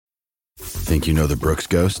Think you know the Brooks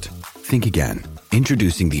Ghost? Think again.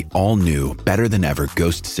 Introducing the all-new, better-than-ever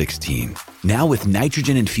Ghost 16. Now with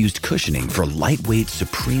nitrogen-infused cushioning for lightweight,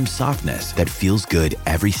 supreme softness that feels good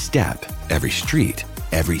every step, every street,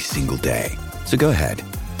 every single day. So go ahead,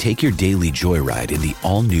 take your daily joyride in the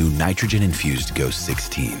all-new nitrogen-infused Ghost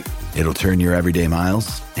 16. It'll turn your everyday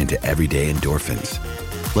miles into everyday endorphins.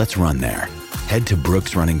 Let's run there. Head to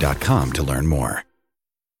brooksrunning.com to learn more.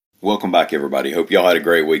 Welcome back, everybody. Hope y'all had a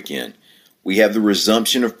great weekend. We have the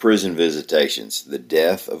resumption of prison visitations, the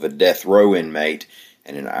death of a death row inmate,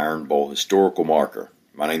 and an Iron Bowl historical marker.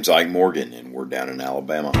 My name's Ike Morgan, and we're down in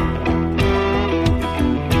Alabama.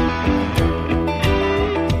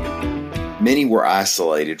 Many were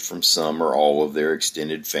isolated from some or all of their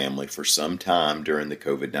extended family for some time during the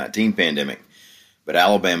COVID-19 pandemic. But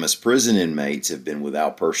Alabama's prison inmates have been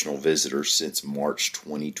without personal visitors since March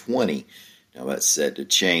 2020. Now that's set to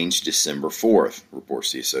change December 4th,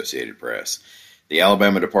 reports the Associated Press. The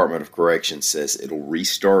Alabama Department of Corrections says it'll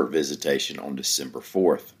restart visitation on December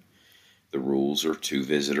 4th. The rules are 2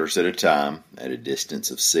 visitors at a time at a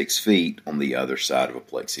distance of 6 feet on the other side of a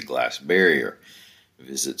plexiglass barrier.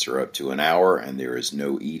 Visits are up to an hour and there is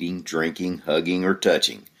no eating, drinking, hugging, or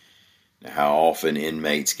touching. Now, how often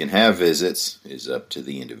inmates can have visits is up to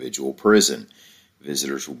the individual prison.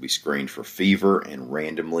 Visitors will be screened for fever and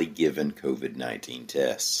randomly given COVID-19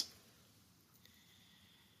 tests.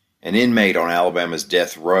 An inmate on Alabama's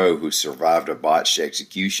death row who survived a botched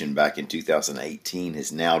execution back in 2018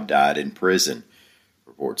 has now died in prison,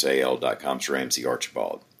 reports AL.com's Ramsey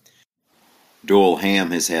Archibald. Doyle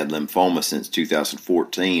Ham has had lymphoma since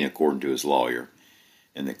 2014, according to his lawyer,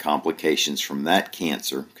 and the complications from that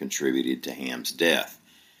cancer contributed to Ham's death.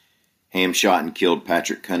 Ham shot and killed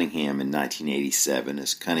Patrick Cunningham in 1987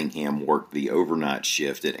 as Cunningham worked the overnight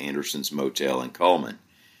shift at Anderson's Motel in Coleman.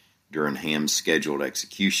 During Ham's scheduled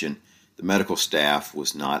execution, the medical staff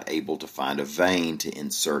was not able to find a vein to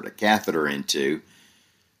insert a catheter into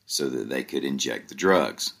so that they could inject the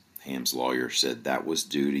drugs. Ham's lawyer said that was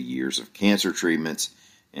due to years of cancer treatments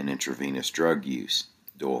and intravenous drug use.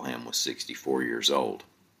 Doyle Ham was 64 years old.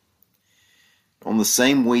 On the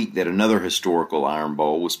same week that another historical Iron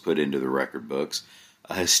Bowl was put into the record books,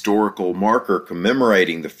 a historical marker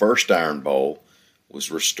commemorating the first Iron Bowl was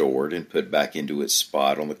restored and put back into its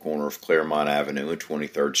spot on the corner of Claremont Avenue and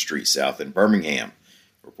 23rd Street South in Birmingham,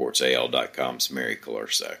 reports AL.com's Mary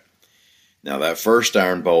Colurso. Now, that first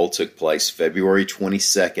Iron Bowl took place February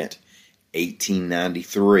 22nd,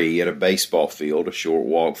 1893 at a baseball field a short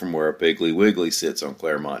walk from where a Piggly Wiggly sits on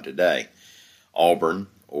Claremont today. Auburn,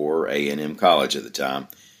 or A&M College at the time,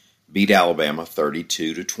 beat Alabama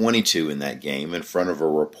 32-22 in that game in front of a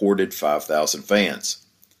reported 5,000 fans.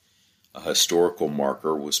 A historical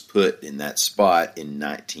marker was put in that spot in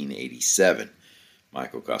 1987.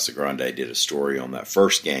 Michael Casagrande did a story on that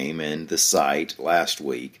first game and the site last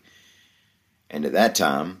week, and at that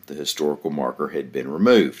time, the historical marker had been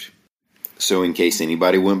removed. So in case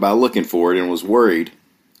anybody went by looking for it and was worried,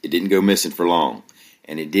 it didn't go missing for long.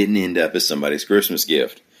 And it didn't end up as somebody's Christmas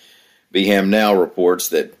gift. Beham now reports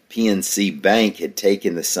that PNC Bank had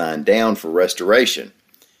taken the sign down for restoration,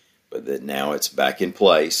 but that now it's back in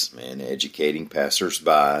place and educating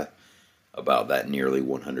passersby about that nearly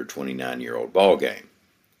 129-year-old ball game.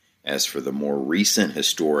 As for the more recent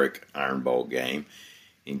historic Iron Bowl game,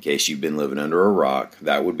 in case you've been living under a rock,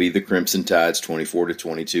 that would be the Crimson Tide's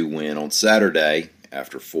 24-22 win on Saturday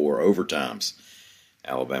after 4 overtimes.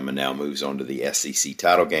 Alabama now moves on to the SEC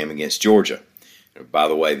title game against Georgia. And by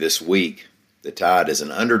the way, this week, the Tide is an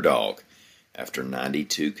underdog after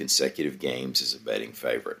 92 consecutive games as a betting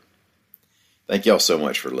favorite. Thank y'all so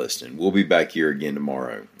much for listening. We'll be back here again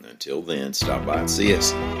tomorrow. Until then, stop by and see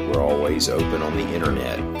us. We're always open on the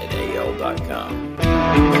internet at AL.com.